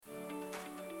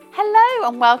Hello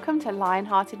and welcome to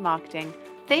Lionhearted Marketing.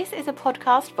 This is a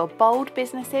podcast for bold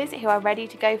businesses who are ready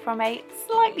to go from a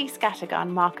slightly scattergun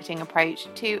marketing approach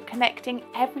to connecting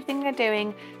everything they're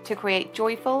doing to create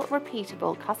joyful,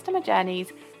 repeatable customer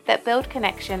journeys that build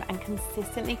connection and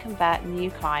consistently convert new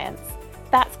clients.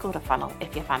 That's called a funnel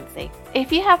if you fancy.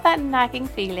 If you have that nagging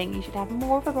feeling you should have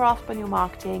more of a grasp on your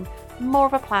marketing, more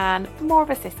of a plan, more of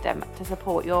a system to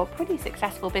support your pretty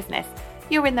successful business,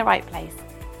 you're in the right place.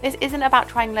 This isn't about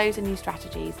trying loads of new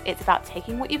strategies, it's about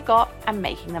taking what you've got and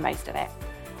making the most of it.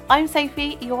 I'm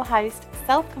Sophie, your host,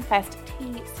 self-confessed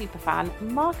tea superfan,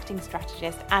 marketing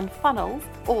strategist and funnels,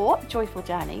 or joyful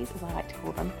journeys as I like to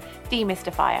call them,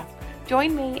 demystifier.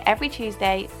 Join me every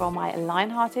Tuesday for my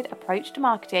Lionhearted approach to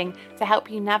marketing to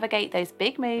help you navigate those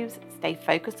big moves, stay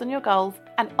focused on your goals,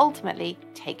 and ultimately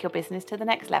take your business to the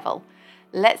next level.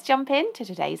 Let's jump into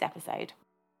today's episode.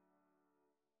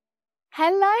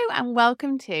 Hello and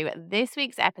welcome to this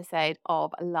week's episode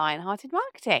of Lionhearted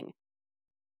Marketing.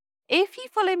 If you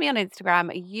follow me on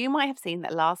Instagram, you might have seen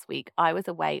that last week I was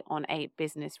away on a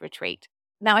business retreat.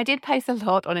 Now, I did post a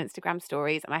lot on Instagram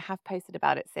stories and I have posted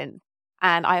about it since.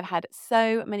 And I've had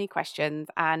so many questions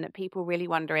and people really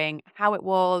wondering how it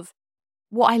was,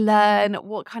 what I learned,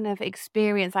 what kind of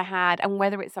experience I had, and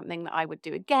whether it's something that I would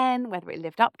do again, whether it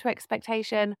lived up to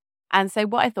expectation. And so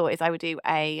what I thought is I would do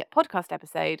a podcast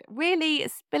episode, really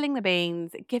spilling the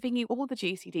beans, giving you all the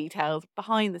juicy details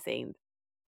behind the scenes.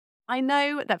 I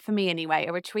know that for me anyway,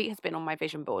 a retreat has been on my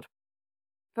vision board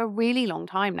for a really long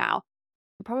time now,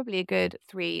 probably a good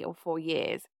 3 or 4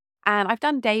 years. And I've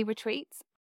done day retreats.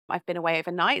 I've been away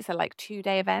overnight, so like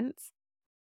 2-day events.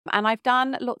 And I've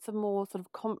done lots of more sort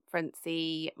of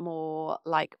conferencey, more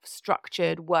like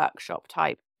structured workshop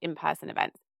type in-person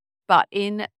events. But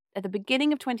at the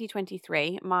beginning of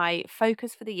 2023, my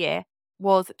focus for the year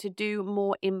was to do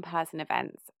more in-person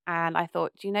events. And I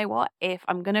thought, do you know what? If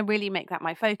I'm going to really make that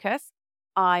my focus,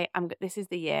 this is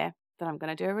the year that I'm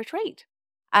going to do a retreat.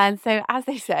 And so, as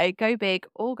they say, go big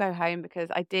or go home, because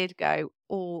I did go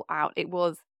all out. It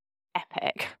was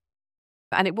epic.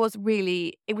 And it was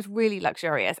really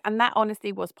luxurious. And that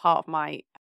honestly was part of my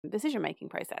decision-making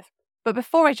process. But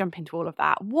before I jump into all of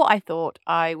that, what I thought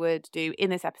I would do in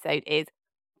this episode is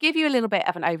give you a little bit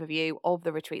of an overview of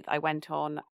the retreat that I went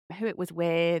on, who it was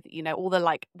with, all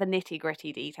the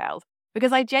nitty-gritty details.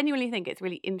 Because I genuinely think it's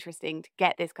really interesting to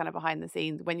get this kind of behind the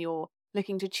scenes when you're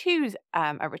looking to choose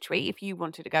a retreat, if you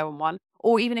wanted to go on one,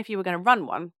 or even if you were going to run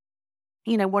one.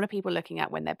 What are people looking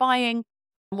at when they're buying?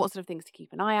 What sort of things to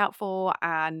keep an eye out for,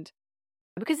 and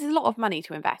because there's a lot of money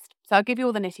to invest. So I'll give you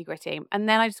all the nitty gritty. And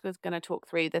then I just was going to talk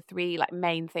through the 3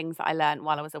 main things that I learned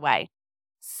while I was away.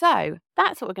 So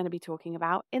that's what we're going to be talking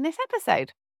about in this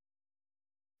episode.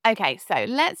 Okay, so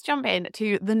let's jump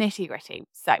into the nitty gritty.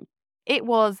 So it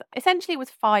was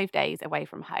 5 days away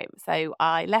from home. So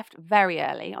I left very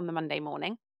early on the Monday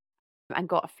morning and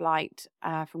got a flight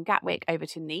from Gatwick over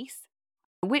to Nice,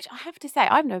 which I have to say,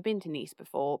 I've never been to Nice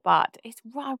before, but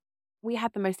we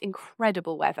had the most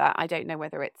incredible weather. I don't know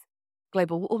whether it's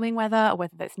global warming weather or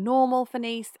whether that's normal for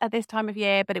Nice at this time of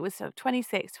year, but it was sort of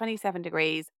 26, 27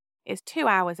 degrees. It's 2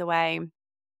 hours away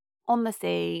on the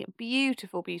sea,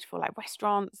 beautiful, beautiful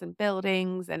restaurants and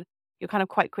buildings. And you're kind of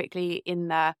quite quickly in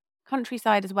the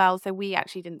countryside as well. So we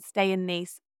actually didn't stay in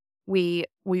Nice. We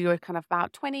were kind of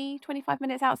about 20, 25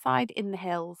 minutes outside in the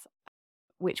hills,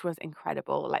 which was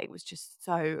incredible. It was just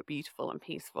so beautiful and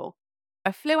peaceful.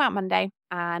 I flew out Monday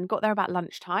and got there about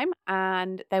lunchtime,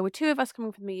 and there were 2 of us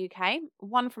coming from the UK,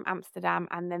 1 from Amsterdam,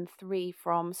 and then 3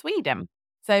 from Sweden.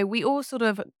 So we all sort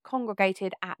of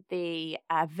congregated at the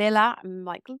villa,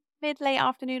 mid-late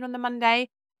afternoon on the Monday.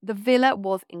 The villa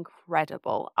was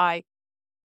incredible. I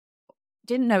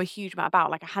didn't know a huge amount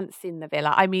about, I hadn't seen the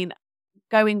villa. I mean,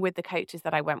 going with the coaches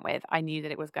that I went with, I knew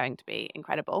that it was going to be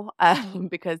incredible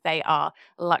because they are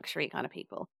luxury kind of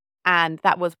people. And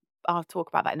I'll talk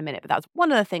about that in a minute, but that was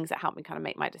one of the things that helped me kind of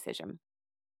make my decision.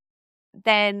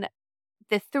 Then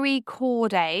the 3 core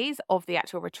days of the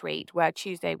actual retreat were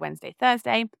Tuesday, Wednesday,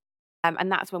 Thursday. And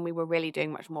that's when we were really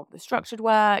doing much more of the structured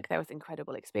work. There was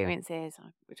incredible experiences,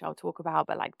 which I'll talk about,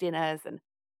 but dinners and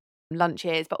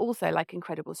lunches, but also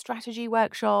incredible strategy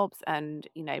workshops and,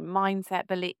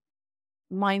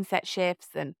 mindset shifts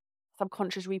and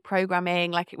subconscious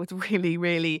reprogramming. It was really,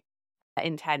 really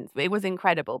intense. It was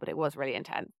incredible, but it was really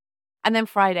intense. And then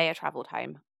Friday, I traveled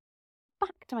home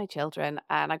back to my children,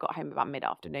 and I got home about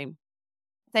mid-afternoon.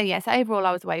 So overall,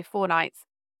 I was away 4 nights,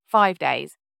 5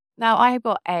 days. Now, I have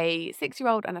got a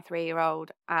 6-year-old and a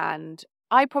 3-year-old, and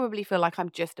I probably feel like I'm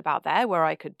just about there where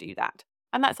I could do that.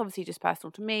 And that's obviously just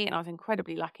personal to me, and I was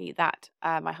incredibly lucky that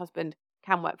my husband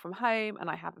can work from home, and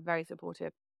I have a very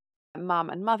supportive mum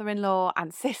and mother-in-law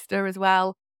and sister as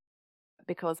well,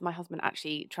 because my husband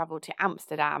actually travelled to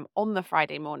Amsterdam on the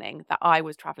Friday morning that I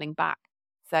was travelling back.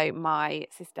 So my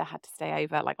sister had to stay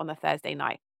over like on the Thursday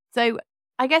night. So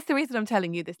I guess the reason I'm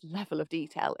telling you this level of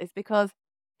detail is because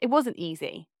it wasn't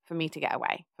easy for me to get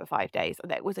away for 5 days.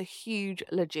 It was a huge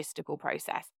logistical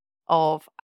process of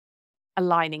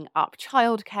aligning up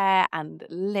childcare and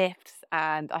lifts,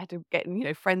 and I had to get,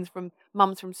 friends from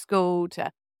mums from school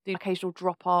to do occasional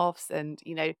drop-offs and,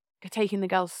 taking the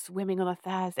girls swimming on a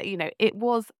Thursday. It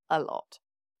was a lot.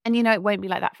 And, it won't be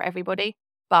like that for everybody,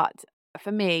 but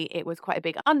for me, it was quite a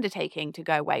big undertaking to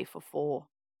go away for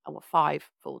 5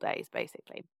 full days,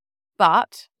 basically.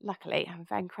 But luckily, I have a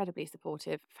very incredibly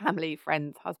supportive family,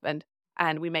 friends, husband,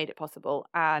 and we made it possible.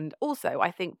 And also,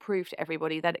 I think, proved to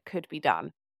everybody that it could be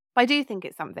done. But I do think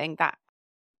it's something that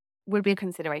would be a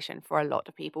consideration for a lot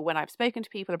of people. When I've spoken to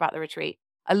people about the retreat,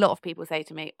 a lot of people say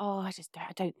to me, "Oh, I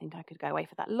don't think I could go away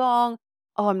for that long.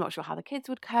 Oh, I'm not sure how the kids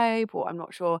would cope, or I'm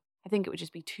not sure. I think it would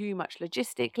just be too much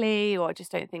logistically, or I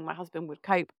just don't think my husband would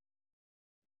cope,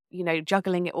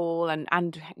 juggling it all and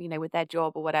with their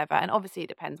job or whatever." And obviously, it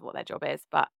depends what their job is,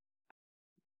 but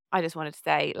I just wanted to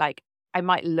say, like, I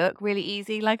might look really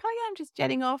easy, like, "Oh, yeah, I'm just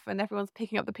jetting off and everyone's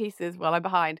picking up the pieces while I'm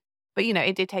behind." But,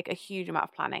 it did take a huge amount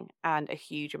of planning and a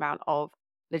huge amount of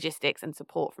logistics and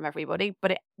support from everybody,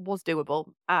 but it was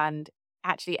doable. And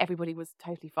actually, everybody was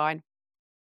totally fine.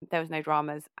 There was no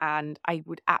dramas. And I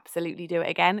would absolutely do it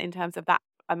again in terms of that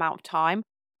amount of time.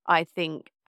 I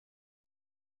think,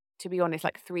 to be honest,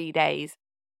 like 3 days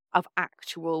of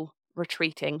actual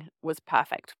retreating was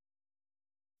perfect.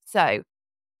 So,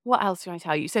 what else can I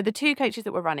tell you? So the two coaches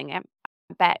that were running it,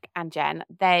 Beck and Jen,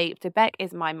 so Beck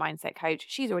is my mindset coach.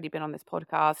 She's already been on this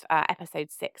podcast, episode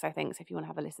 6, I think. So if you want to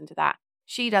have a listen to that,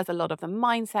 she does a lot of the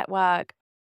mindset work.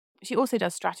 She also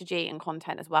does strategy and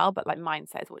content as well, but like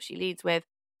mindset is what she leads with.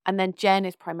 And then Jen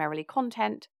is primarily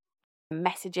content,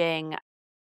 messaging,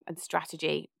 and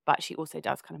strategy, but she also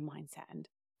does kind of mindset and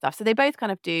stuff. So they both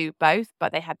kind of do both,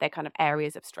 but they had their kind of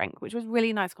areas of strength, which was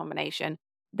really nice combination.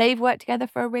 They've worked together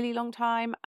for a really long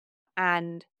time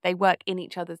and they work in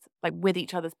each other's, like, with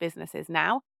each other's businesses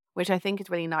now, which I think is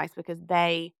really nice because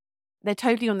they're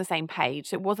totally on the same page.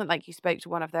 So it wasn't like you spoke to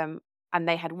one of them and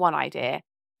they had one idea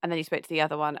and then you spoke to the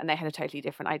other one and they had a totally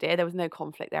different idea. There was no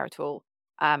conflict there at all.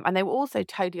 And they were also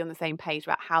totally on the same page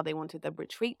about how they wanted the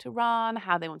retreat to run,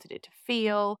 how they wanted it to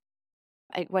feel.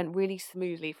 It went really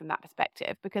smoothly from that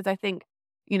perspective because I think,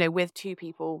 with two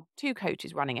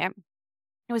coaches running it,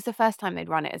 it was the first time they'd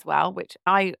run it as well, which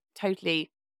I totally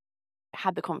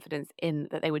had the confidence in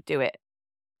that they would do it.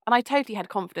 And I totally had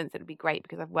confidence that it'd be great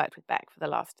because I've worked with Beck for the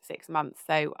last 6 months.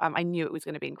 So I knew it was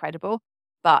going to be incredible.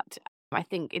 But I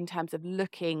think in terms of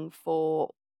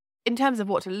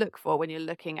what to look for when you're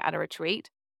looking at a retreat,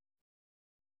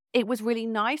 it was really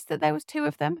nice that there was two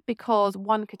of them because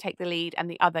one could take the lead and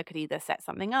the other could either set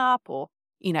something up or,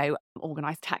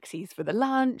 organize taxis for the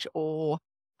lunch or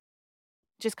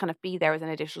just kind of be there as an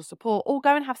additional support or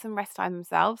go and have some rest time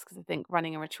themselves because I think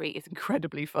running a retreat is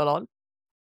incredibly full on.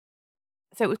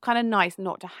 So it was kind of nice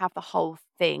not to have the whole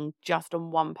thing just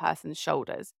on one person's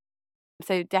shoulders.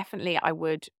 So definitely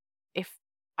if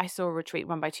I saw a retreat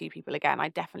run by two people again,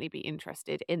 I'd definitely be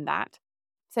interested in that.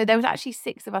 So there was actually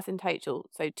 6 of us in total.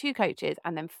 So 2 coaches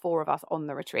and then 4 of us on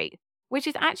the retreat, which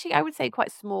is actually, I would say,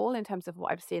 quite small in terms of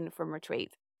what I've seen from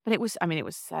retreats. But it was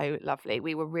so lovely.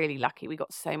 We were really lucky. We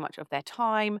got so much of their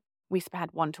time. We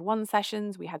had one-to-one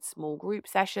sessions. We had small group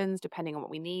sessions, depending on what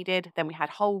we needed. Then we had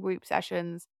whole group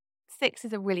sessions. 6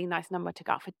 is a really nice number to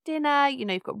go out for dinner.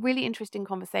 You've got really interesting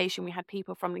conversation. We had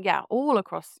people from, all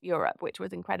across Europe, which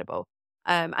was incredible.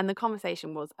 And the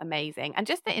conversation was amazing. And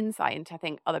just the insight into, I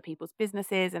think, other people's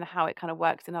businesses and how it kind of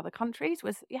works in other countries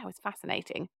was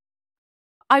fascinating.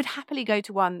 I would happily go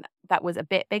to one that was a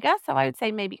bit bigger. So I would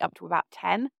say maybe up to about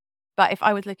 10. But if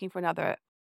I was looking for another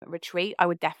retreat, I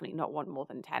would definitely not want more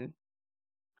than 10.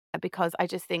 Because I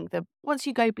just think that once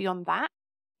you go beyond that,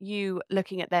 you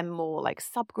looking at them more like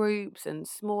subgroups and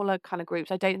smaller kind of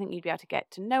groups, I don't think you'd be able to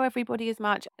get to know everybody as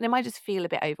much. And it might just feel a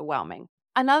bit overwhelming.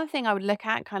 Another thing I would look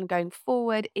at kind of going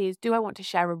forward is, do I want to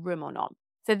share a room or not?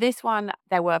 So this one,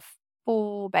 there were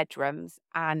 4 bedrooms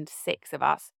and 6 of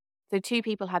us. So 2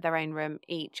 people had their own room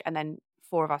each, and then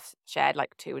 4 of us shared,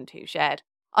 like 2 and 2 shared.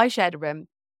 I shared a room,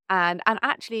 and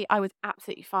actually I was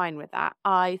absolutely fine with that.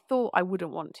 I thought I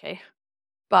wouldn't want to,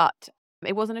 but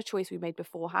it wasn't a choice we made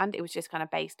beforehand. It was just kind of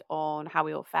based on how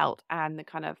we all felt and the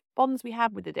kind of bonds we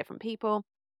had with the different people.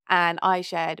 And I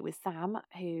shared with Sam,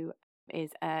 who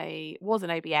was an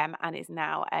OBM and is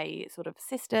now a sort of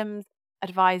systems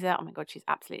advisor. Oh my God, she's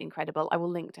absolutely incredible. I will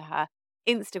link to her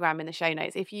Instagram in the show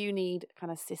notes if you need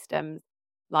kind of systems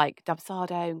like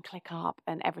Dubsado and ClickUp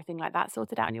and everything like that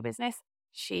sorted out in your business.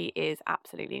 She is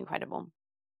absolutely incredible.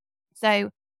 So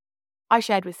I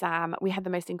shared with Sam, we had the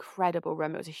most incredible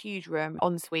room. It was a huge room,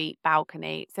 ensuite,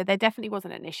 balcony. So there definitely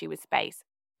wasn't an issue with space.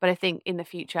 But I think in the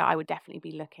future, I would definitely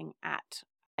be looking at,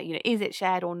 is it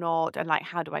shared or not? And like,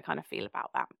 how do I kind of feel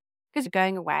about that? Because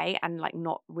going away and like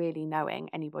not really knowing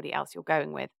anybody else you're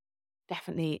going with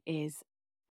definitely is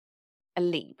a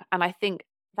leap. And I think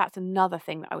that's another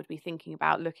thing that I would be thinking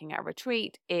about looking at a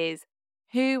retreat is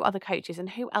who are the coaches and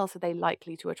who else are they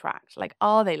likely to attract? Like,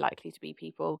 are they likely to be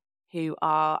people who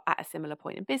are at a similar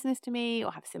point in business to me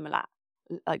or have similar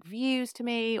like views to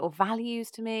me or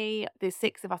values to me? The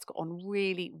six of us got on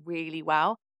really, really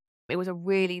well. It was a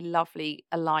really lovely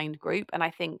aligned group. And I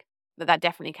think that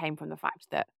definitely came from the fact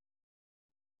that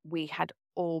we had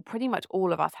pretty much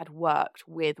all of us had worked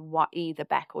with either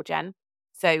Beck or Jen.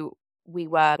 So we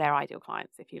were their ideal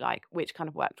clients, if you like, which kind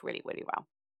of worked really, really well.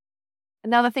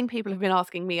 Another thing people have been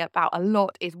asking me about a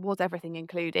lot is, was everything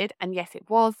included? And yes, it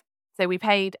was. So we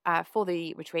paid for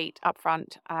the retreat up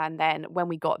front. And then when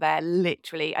we got there,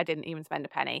 literally, I didn't even spend a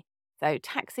penny. So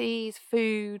taxis,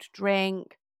 food,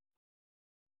 drink.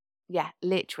 Yeah,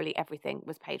 literally everything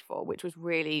was paid for, which was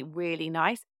really, really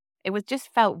nice. It was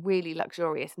just felt really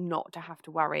luxurious not to have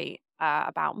to worry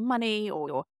about money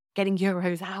or getting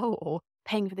euros out or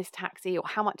paying for this taxi or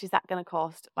how much is that going to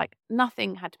cost. Like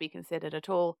nothing had to be considered at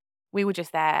all. We were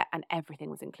just there and everything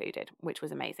was included, which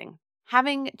was amazing.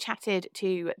 Having chatted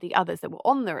to the others that were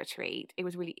on the retreat, it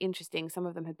was really interesting. Some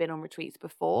of them had been on retreats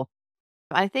before.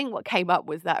 I think what came up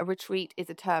was that a retreat is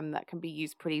a term that can be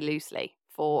used pretty loosely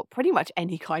for pretty much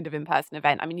any kind of in-person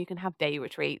event. I mean, you can have day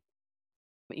retreats,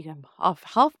 but you can have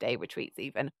half-day retreats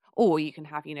even, or you can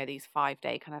have, these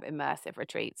 5-day kind of immersive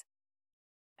retreats.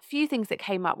 A few things that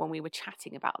came up when we were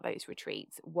chatting about those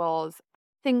retreats was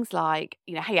things like,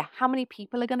 hey, how many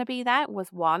people are going to be there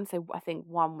was one. So I think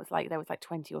one was like, there was like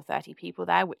 20 or 30 people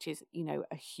there, which is,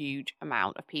 a huge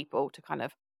amount of people to kind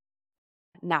of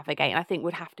navigate. And I think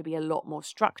would have to be a lot more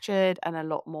structured and a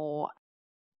lot more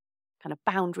kind of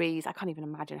boundaries. I can't even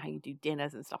imagine how you do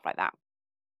dinners and stuff like that.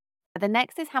 The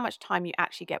next is how much time you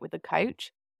actually get with the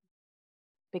coach,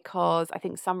 because I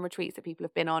think some retreats that people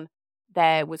have been on,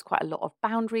 there was quite a lot of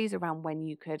boundaries around when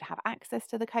you could have access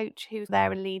to the coach who's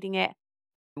there and leading it.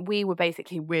 We were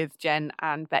basically with Jen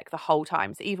and Beck the whole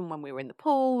time. So even when we were in the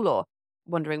pool or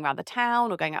wandering around the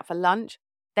town or going out for lunch,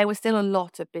 there was still a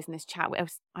lot of business chat.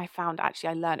 I found actually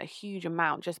I learned a huge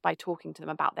amount just by talking to them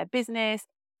about their business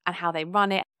and how they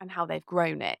run it and how they've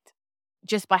grown it,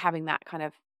 just by having that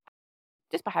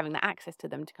access to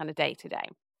them to kind of day to day.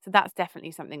 So that's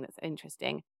definitely something that's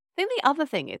interesting. I think the other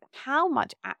thing is how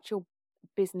much actual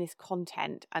business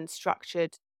content and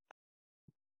structured,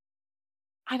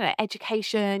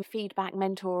 education, feedback,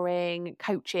 mentoring,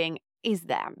 coaching is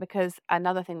there. Because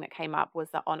another thing that came up was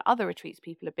that on other retreats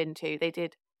people have been to, they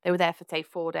were there for say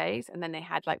 4 days and then they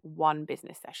had like one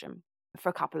business session for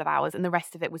a couple of hours and the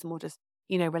rest of it was more just,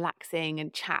 relaxing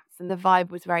and chats. And the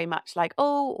vibe was very much like,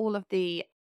 oh, all of the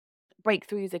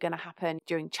breakthroughs are going to happen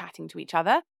during chatting to each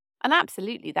other. And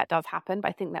absolutely that does happen. But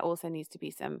I think there also needs to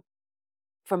be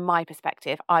from my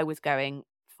perspective, I was going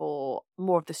for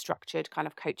more of the structured kind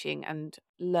of coaching and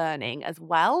learning as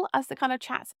well as the kind of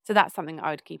chats. So that's something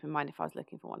I would keep in mind if I was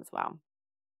looking for one as well.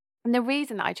 And the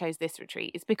reason that I chose this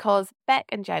retreat is because Beck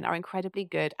and Jen are incredibly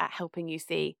good at helping you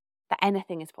see that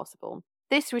anything is possible.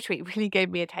 This retreat really gave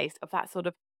me a taste of that sort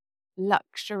of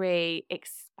luxury,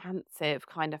 expansive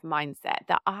kind of mindset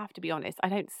that I have to be honest, I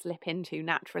don't slip into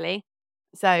naturally.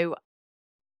 So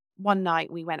one night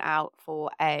we went out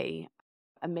for a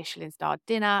Michelin starred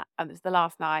dinner and it was the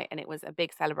last night and it was a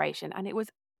big celebration and it was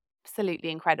absolutely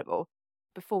incredible.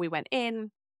 Before we went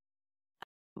in,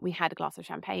 we had a glass of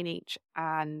champagne each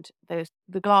and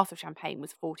the glass of champagne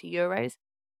was 40 euros.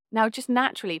 Now, just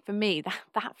naturally for me,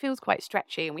 that feels quite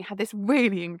stretchy. And we had this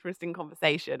really interesting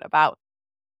conversation about,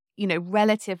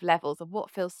 relative levels of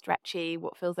what feels stretchy,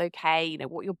 what feels okay,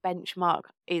 what your benchmark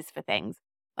is for things.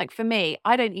 Like for me,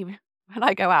 I don't even, when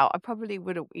I go out, I probably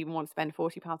wouldn't even want to spend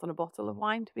 £40 on a bottle of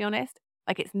wine, to be honest.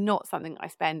 Like it's not something I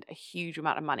spend a huge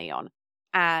amount of money on.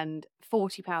 And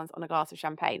 £40 on a glass of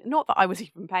champagne, not that I was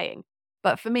even paying,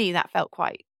 but for me, that felt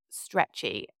quite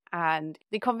stretchy. And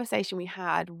the conversation we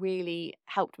had really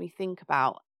helped me think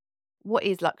about what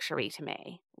is luxury to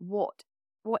me? What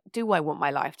do I want my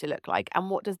life to look like? And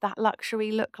what does that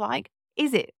luxury look like?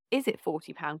 Is it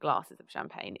 £40 glasses of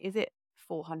champagne? Is it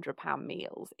 £400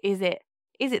 meals? Is it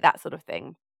that sort of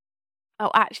thing?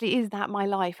 Oh, actually, is that my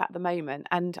life at the moment?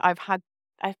 And I've had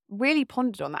I really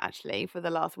pondered on that actually for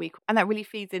the last week. And that really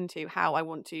feeds into how I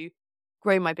want to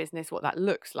grow my business, what that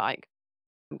looks like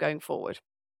going forward.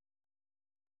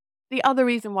 The other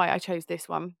reason why I chose this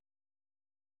one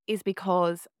is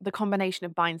because the combination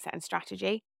of mindset and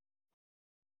strategy,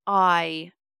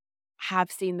 I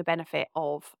have seen the benefit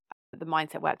of the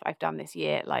mindset work that I've done this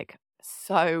year, like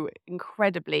so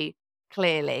incredibly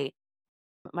clearly.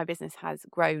 My business has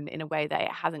grown in a way that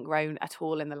it hasn't grown at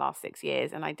all in the last 6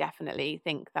 years. And I definitely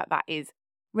think that that is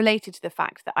related to the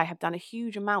fact that I have done a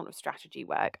huge amount of strategy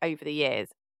work over the years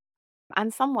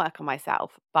and some work on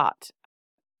myself, but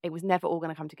it was never all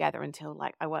going to come together until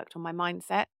like I worked on my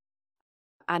mindset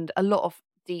and a lot of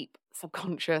deep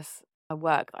subconscious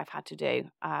work that I've had to do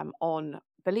on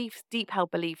beliefs, deep held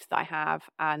beliefs that I have,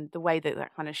 and the way that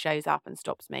that kind of shows up and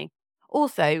stops me.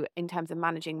 Also, in terms of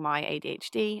managing my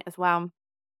ADHD as well,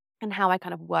 and how I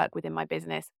kind of work within my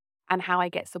business and how I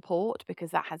get support,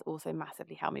 because that has also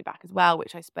massively held me back as well,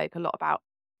 which I spoke a lot about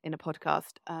in a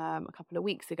podcast a couple of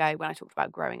weeks ago when I talked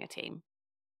about growing a team.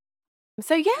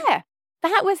 So, yeah,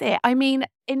 that was it. I mean,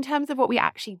 in terms of what we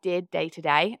actually did day to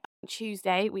day,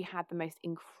 Tuesday, we had the most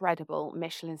incredible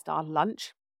Michelin star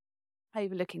lunch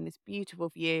overlooking this beautiful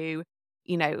view.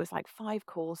 You know, it was like 5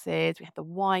 courses. We had the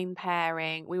wine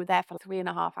pairing. We were there for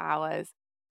 3.5 hours.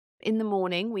 In the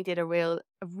morning, we did a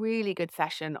really good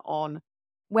session on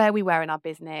where we were in our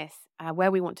business,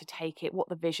 where we want to take it, what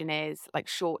the vision is, like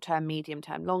short term, medium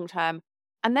term, long term,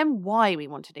 and then why we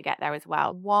wanted to get there as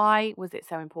well. Why was it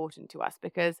so important to us?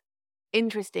 Because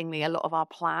interestingly, a lot of our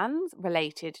plans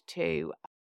related to,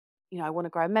 I want to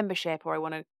grow a membership or I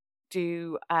want to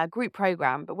do a group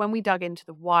program. But when we dug into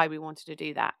the why we wanted to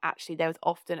do that, actually, there was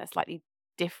often a slightly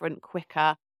different,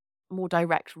 quicker, more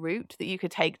direct route that you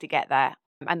could take to get there.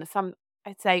 And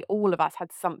I'd say all of us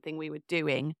had something we were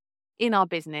doing in our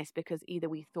business because either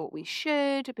we thought we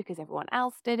should, because everyone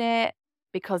else did it,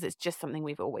 because it's just something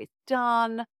we've always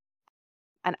done.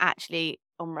 And actually,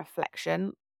 on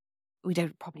reflection, we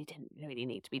probably didn't really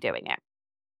need to be doing it.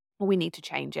 Or we need to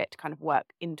change it to kind of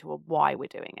work into a why we're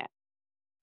doing it.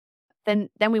 Then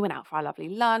we went out for our lovely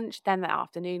lunch. Then that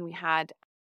afternoon we had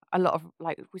a lot of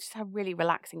we just had a really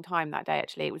relaxing time that day.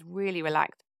 Actually, it was really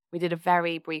relaxed. We did a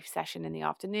very brief session in the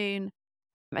afternoon,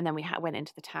 and then we went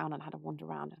into the town and had a wander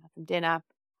around and had some dinner.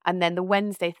 And then the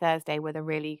Wednesday, Thursday were the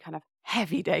really kind of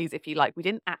heavy days, if you like. We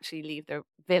didn't actually leave the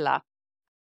villa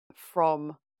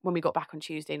from when we got back on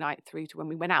Tuesday night through to when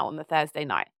we went out on the Thursday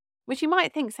night, which you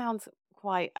might think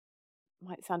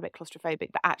might sound a bit claustrophobic,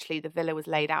 but actually the villa was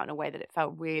laid out in a way that it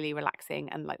felt really relaxing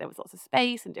and like there was lots of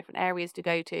space and different areas to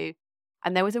go to.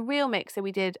 And there was a real mix. So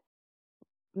we did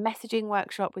messaging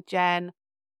workshop with Jen.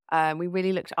 We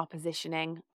really looked at our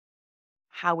positioning,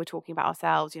 how we're talking about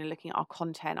ourselves, looking at our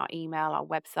content, our email, our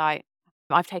website.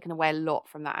 I've taken away a lot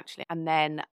from that actually. And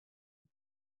then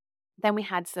we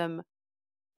had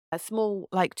a small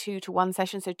 2-to-1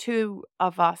 session. So 2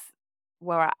 of us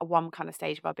were at one kind of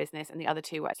stage of our business and the other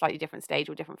 2 were at a slightly different stage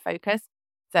or different focus.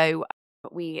 So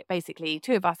we basically,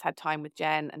 2 of us had time with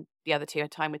Jen and the other 2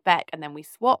 had time with Beck, and then we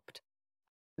swapped.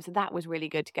 So that was really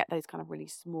good to get those kind of really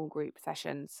small group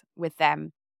sessions with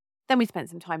them. Then we spent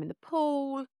some time in the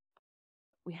pool.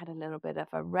 We had a little bit of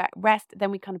a rest.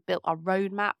 Then we kind of built our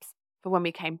roadmaps for when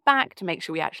we came back to make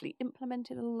sure we actually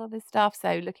implemented all of this stuff.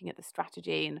 So looking at the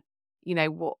strategy and,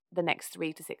 what the next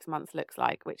 3 to 6 months looks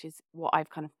like, which is what I've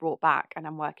kind of brought back and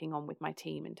I'm working on with my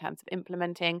team in terms of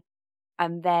implementing.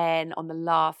 And then on the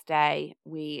last day,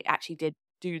 we actually did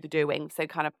do the doing. So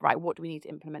kind of, right, what do we need to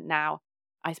implement now?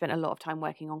 I spent a lot of time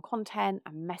working on content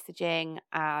and messaging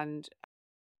and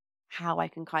how I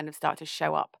can kind of start to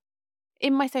show up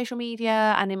in my social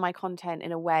media and in my content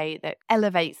in a way that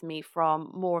elevates me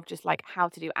from more of just like how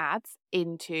to do ads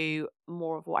into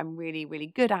more of what I'm really, really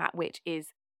good at, which is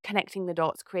connecting the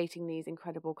dots, creating these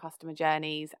incredible customer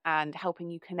journeys and helping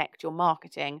you connect your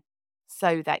marketing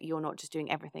so that you're not just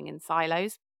doing everything in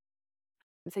silos.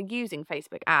 So using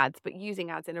Facebook ads, but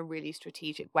using ads in a really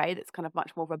strategic way that's kind of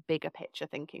much more of a bigger picture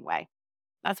thinking way.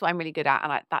 That's what I'm really good at.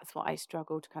 And that's what I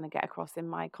struggle to kind of get across in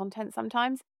my content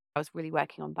sometimes. I was really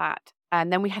working on that.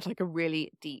 And then we had like a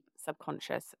really deep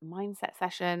subconscious mindset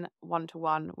session,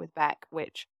 1-to-1 with Beck,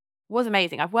 which was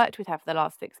amazing. I've worked with her for the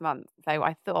last 6 months. So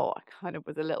I thought I kind of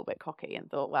was a little bit cocky and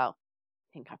thought, well,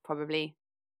 I think I've probably,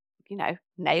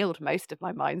 nailed most of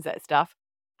my mindset stuff.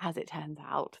 As it turns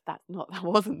out, that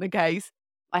wasn't the case.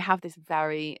 I have this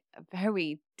very,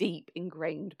 very deep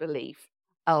ingrained belief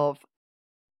of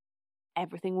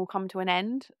everything will come to an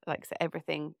end. So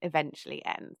everything eventually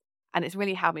ends. And it's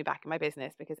really held me back in my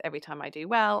business because every time I do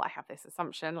well, I have this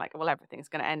assumption well, everything's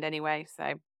going to end anyway.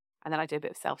 So and then I do a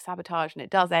bit of self-sabotage and it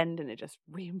does end and it just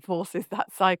reinforces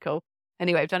that cycle.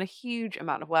 Anyway, I've done a huge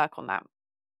amount of work on that.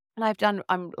 And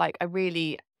I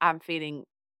really am feeling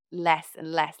less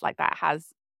and less like that has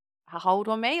a hold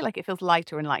on me. Like it feels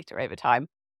lighter and lighter over time.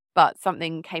 But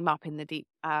something came up in the deep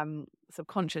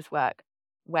subconscious work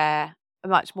where a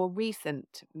much more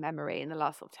recent memory in the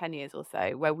last sort of 10 years or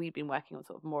so, where we've been working on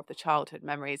sort of more of the childhood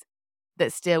memories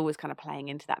that still was kind of playing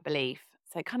into that belief.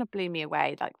 So it kind of blew me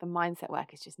away. Like the mindset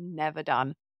work is just never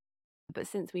done. But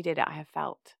since we did it, I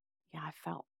felt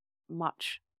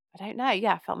much, I don't know,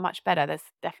 yeah, I felt much better. There's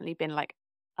definitely been like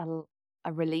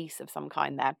a release of some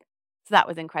kind there. So that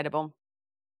was incredible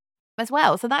as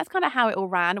well. So that's kind of how it all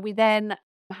ran. We then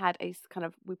had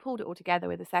we pulled it all together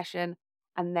with a session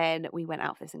and then we went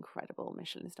out for this incredible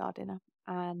Michelin star dinner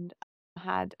and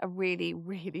had a really,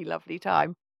 really lovely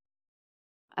time.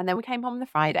 And then we came home on the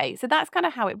Friday. So that's kind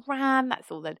of how it ran.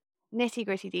 That's all the nitty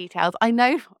gritty details. I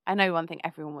know one thing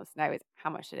everyone wants to know is how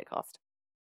much did it cost?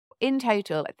 In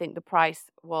total, I think the price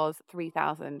was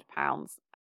 £3,000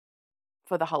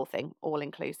 for the whole thing, all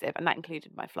inclusive, and that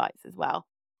included my flights as well.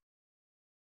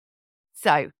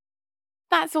 So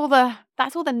that's all the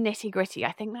nitty gritty.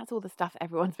 I think that's all the stuff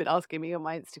everyone's been asking me on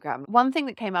my Instagram. One thing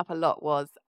that came up a lot was,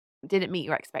 did it meet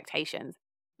your expectations?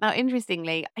 Now,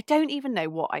 interestingly, I don't even know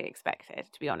what I expected,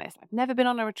 to be honest. I've never been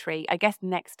on a retreat. I guess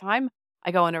next time I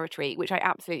go on a retreat, which I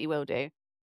absolutely will do,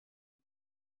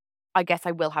 I guess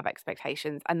I will have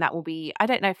expectations, and that will be, I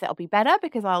don't know if that'll be better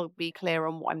because I'll be clear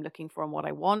on what I'm looking for and what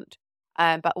I want.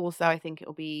 But also, I think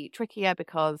it'll be trickier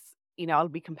because, I'll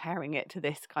be comparing it to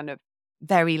this kind of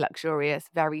very luxurious,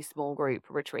 very small group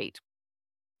retreat,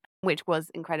 which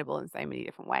was incredible in so many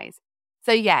different ways.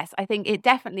 So, yes, I think it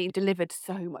definitely delivered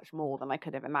so much more than I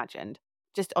could have imagined,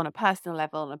 just on a personal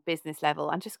level, on a business level,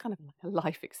 and just kind of like a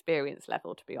life experience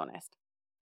level, to be honest.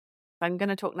 I'm going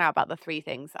to talk now about the three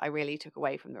things that I really took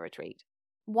away from the retreat.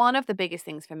 One of the biggest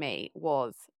things for me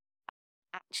was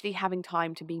actually having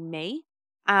time to be me.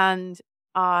 And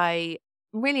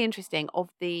really interesting, of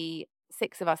the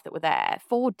six of us that were there,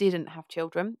 four didn't have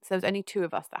children. So there was only two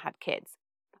of us that had kids.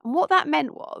 And what that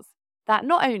meant was that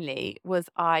not only was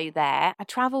I there, I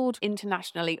traveled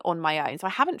internationally on my own. So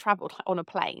I haven't traveled on a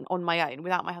plane on my own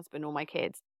without my husband or my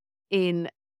kids in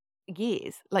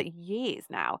years, like years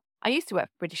now. I used to work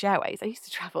for British Airways. I used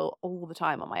to travel all the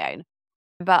time on my own.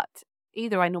 But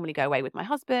either I normally go away with my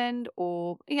husband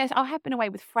or, I have been away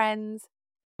with friends,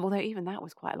 although even that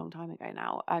was quite a long time ago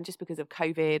now, just because of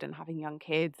COVID and having young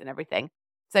kids and everything.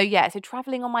 So, yeah, so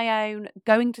traveling on my own,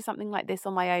 going to something like this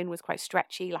on my own was quite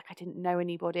stretchy. Like I didn't know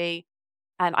anybody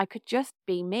and I could just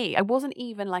be me. I wasn't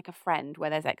even like a friend where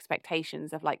there's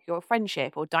expectations of like your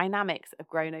friendship or dynamics that have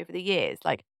grown over the years.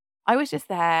 Like I was just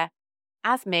there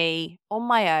as me on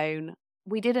my own.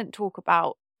 We didn't talk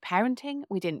about parenting.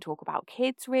 We didn't talk about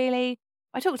kids really.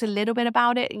 I talked a little bit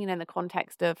about it, in the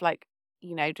context of like,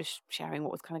 just sharing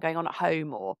what was kind of going on at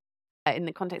home or in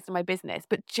the context of my business.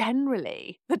 But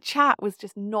generally, the chat was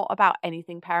just not about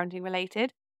anything parenting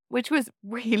related, which was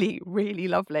really, really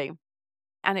lovely.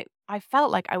 And I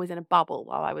felt like I was in a bubble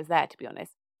while I was there, to be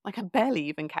honest. Like I barely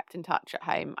even kept in touch at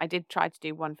home. I did try to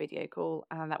do one video call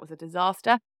and that was a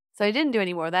disaster. So I didn't do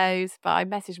any more of those, but I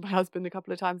messaged my husband a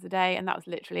couple of times a day and that was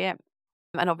literally it.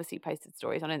 And obviously posted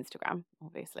stories on Instagram,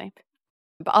 obviously.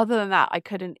 But other than that, I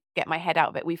couldn't get my head out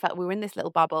of it. We were in this little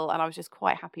bubble and I was just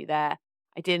quite happy there.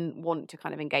 I didn't want to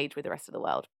kind of engage with the rest of the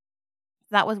world.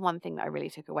 That was one thing that I really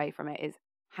took away from it is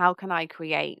how can I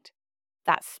create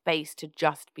that space to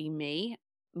just be me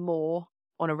more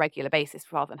on a regular basis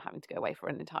rather than having to go away for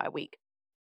an entire week.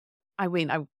 I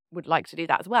mean, I would like to do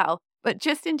that as well, but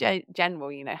just in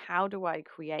general, how do I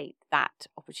create that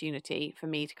opportunity for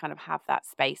me to kind of have that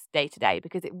space day to day?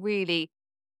 Because it really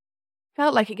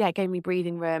felt like it gave me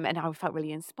breathing room and I felt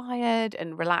really inspired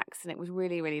and relaxed and it was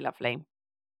really, really lovely.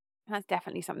 And that's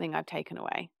definitely something I've taken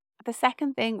away. The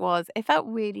second thing was it felt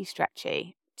really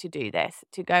stretchy to do this,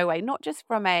 to go away, not just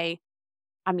from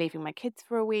I'm leaving my kids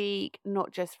for a week,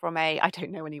 not just from I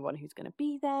don't know anyone who's going to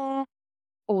be there.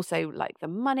 Also, like the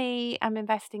money I'm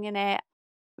investing in it.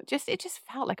 It just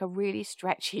felt like a really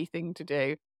stretchy thing to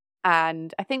do.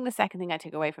 And I think the second thing I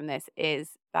took away from this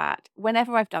is that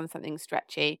whenever I've done something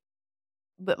stretchy,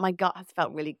 but my gut has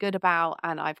felt really good about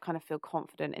and I've kind of feel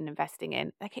confident in investing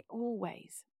in, like it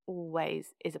always,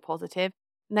 always is a positive.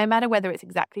 No matter whether it's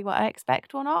exactly what I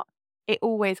expect or not, it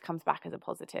always comes back as a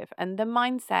positive. And the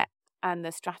mindset and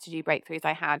the strategy breakthroughs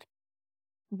I had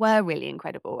were really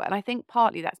incredible. And I think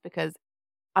partly that's because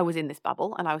I was in this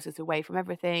bubble and I was just away from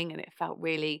everything and it felt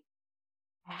really,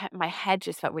 my head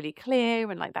just felt really clear.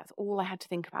 And like that's all I had to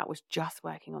think about was just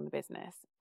working on the business.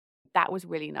 That was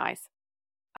really nice.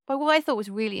 But what I thought was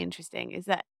really interesting is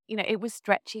that, it was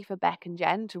stretchy for Beck and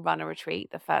Jen to run a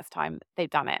retreat the first time they've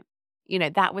done it.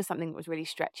 That was something that was really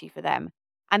stretchy for them.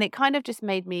 And it kind of just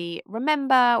made me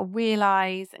remember,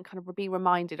 realize, and kind of be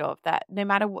reminded of that no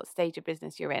matter what stage of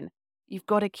business you're in, you've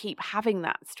got to keep having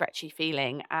that stretchy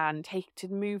feeling and take to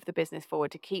move the business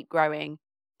forward, to keep growing,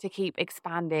 to keep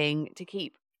expanding, to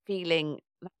keep feeling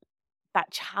that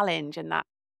challenge and that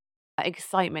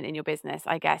excitement in your business.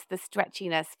 I guess the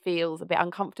stretchiness feels a bit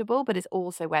uncomfortable, but it's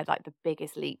also where like the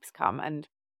biggest leaps come. And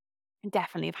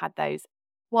definitely have had those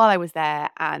while I was there.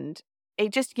 And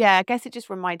it just, yeah, I guess it just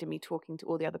reminded me talking to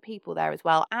all the other people there as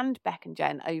well and Beck and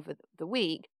Jen over the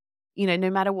week, no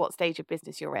matter what stage of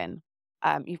business you're in,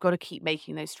 you've got to keep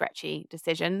making those stretchy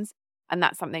decisions. And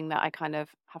that's something that I kind of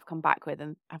have come back with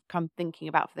and have come thinking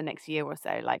about for the next year or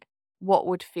so. Like, what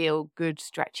would feel good,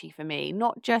 stretchy for me,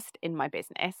 not just in my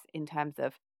business in terms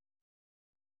of,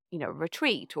 a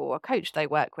retreat or a coach they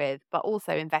work with, but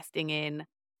also investing in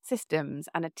systems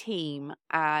and a team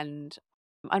and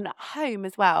at home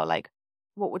as well. Like,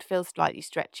 what would feel slightly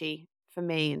stretchy for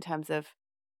me in terms of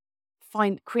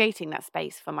creating that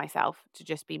space for myself to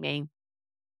just be me.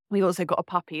 We also got a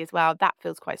puppy as well. That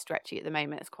feels quite stretchy at the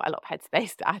moment. It's quite a lot of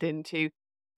headspace to add into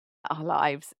our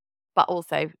lives. But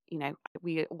also,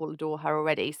 we all adore her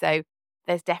already. So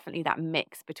there's definitely that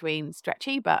mix between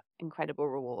stretchy but incredible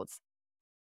rewards.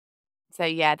 So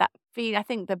yeah, I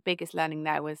think the biggest learning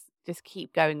there was just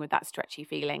keep going with that stretchy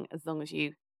feeling as long as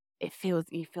you feel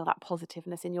that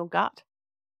positiveness in your gut.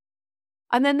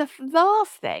 And then the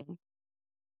last thing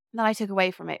that I took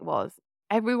away from it was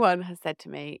everyone has said to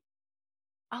me,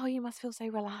 "Oh, you must feel so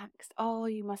relaxed. Oh,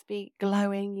 you must be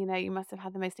glowing. You must have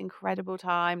had the most incredible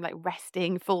time, like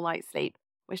resting, full night's sleep."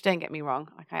 Which, don't get me wrong,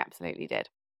 like I absolutely did.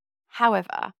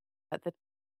 However, at the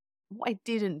what I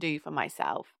didn't do for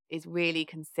myself is really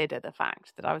consider the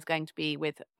fact that I was going to be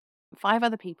with 5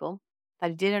 other people that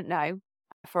I didn't know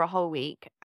for a whole week.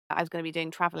 I was going to be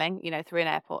doing traveling, through an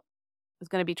airport. I was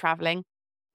going to be traveling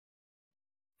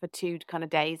for 2 kind of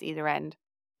days either end.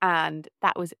 And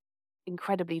that was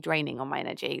incredibly draining on my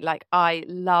energy. Like, I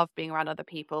love being around other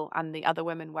people, and the other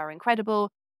women were incredible.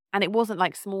 And it wasn't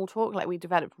like small talk, like we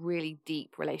developed really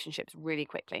deep relationships really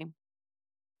quickly.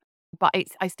 But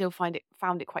I still found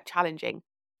it quite challenging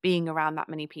being around that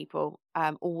many people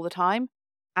all the time.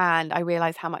 And I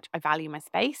realized how much I value my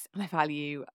space and I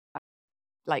value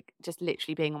like just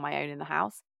literally being on my own in the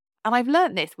house. And I've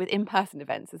learned this with in-person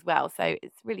events as well. So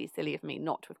it's really silly of me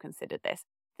not to have considered this.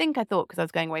 I thought because I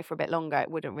was going away for a bit longer,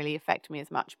 it wouldn't really affect me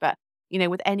as much. But,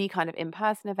 with any kind of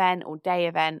in-person event or day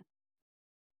event,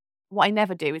 what I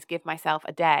never do is give myself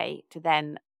a day to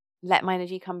then let my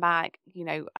energy come back,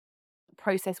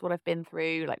 process what I've been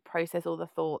through, like process all the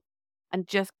thoughts and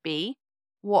just be.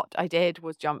 What I did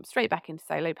was jump straight back into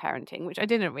solo parenting, which I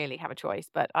didn't really have a choice,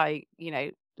 but I,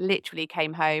 literally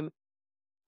came home.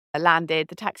 I landed,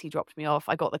 the taxi dropped me off.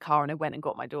 I got the car and I went and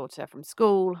got my daughter from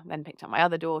school, then picked up my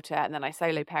other daughter, and then I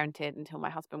solo parented until my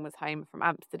husband was home from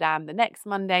Amsterdam the next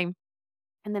Monday.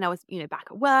 And then I was, back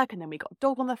at work, and then we got a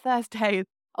dog on the Thursday.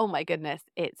 Oh my goodness,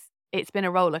 it's been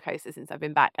a roller coaster since I've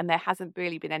been back, and there hasn't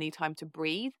really been any time to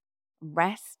breathe,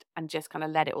 rest, and just kind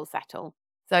of let it all settle.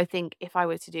 So I think if I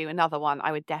were to do another one,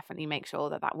 I would definitely make sure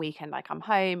that weekend I come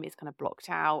home is kind of blocked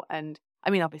out. And I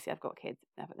mean, obviously I've got kids,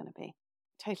 it's never going to be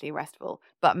totally restful,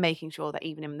 but making sure that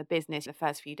even in the business, the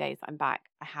first few days that I'm back,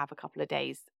 I have a couple of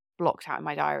days blocked out in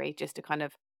my diary just to kind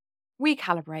of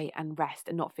recalibrate and rest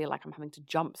and not feel like I'm having to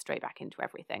jump straight back into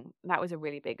everything. That was a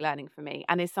really big learning for me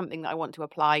and is something that I want to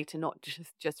apply to not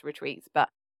just retreats, but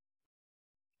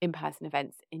in-person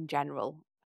events in general.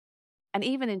 And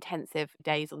even intensive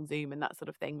days on Zoom and that sort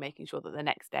of thing, making sure that the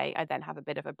next day I then have a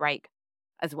bit of a break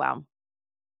as well.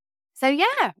 So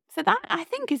yeah, so that I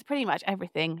think is pretty much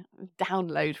everything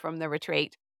download from the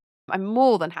retreat. I'm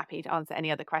more than happy to answer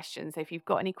any other questions. So if you've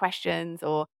got any questions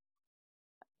or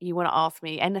you want to ask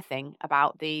me anything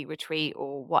about the retreat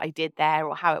or what I did there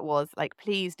or how it was, like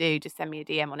please do just send me a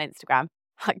DM on Instagram.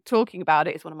 Like talking about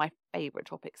it is one of my favorite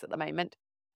topics at the moment.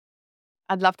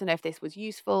 I'd love to know if this was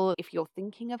useful, if you're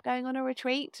thinking of going on a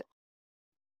retreat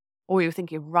or you're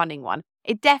thinking of running one.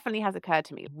 It definitely has occurred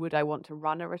to me, would I want to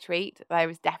run a retreat? There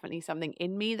is definitely something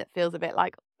in me that feels a bit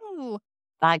like, oh,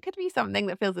 that could be something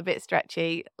that feels a bit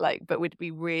stretchy, like, but would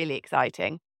be really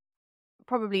exciting.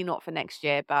 Probably not for next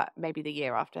year, but maybe the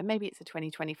year after. Maybe it's a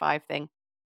 2025 thing.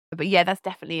 But yeah, that's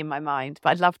definitely in my mind.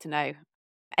 But I'd love to know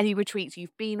any retreats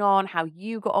you've been on, how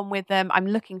you got on with them. I'm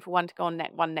looking for one to go on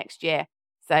one next year.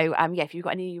 So yeah, if you've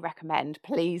got any you recommend,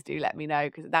 please do let me know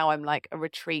because now I'm like a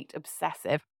retreat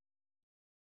obsessive.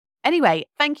 Anyway,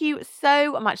 thank you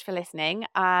so much for listening,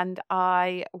 and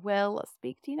I will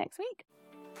speak to you next week.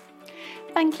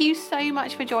 Thank you so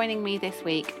much for joining me this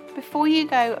week. Before you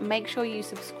go, make sure you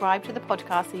subscribe to the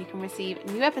podcast so you can receive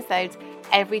new episodes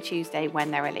every Tuesday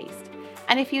when they're released.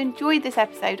 And if you enjoyed this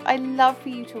episode, I'd love for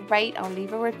you to rate or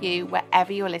leave a review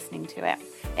wherever you're listening to it.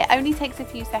 It only takes a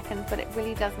few seconds, but it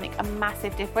really does make a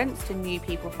massive difference to new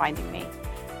people finding me.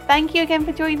 Thank you again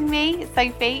for joining me,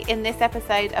 Sophie, in this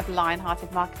episode of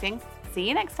Lionhearted Marketing. See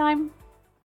you next time.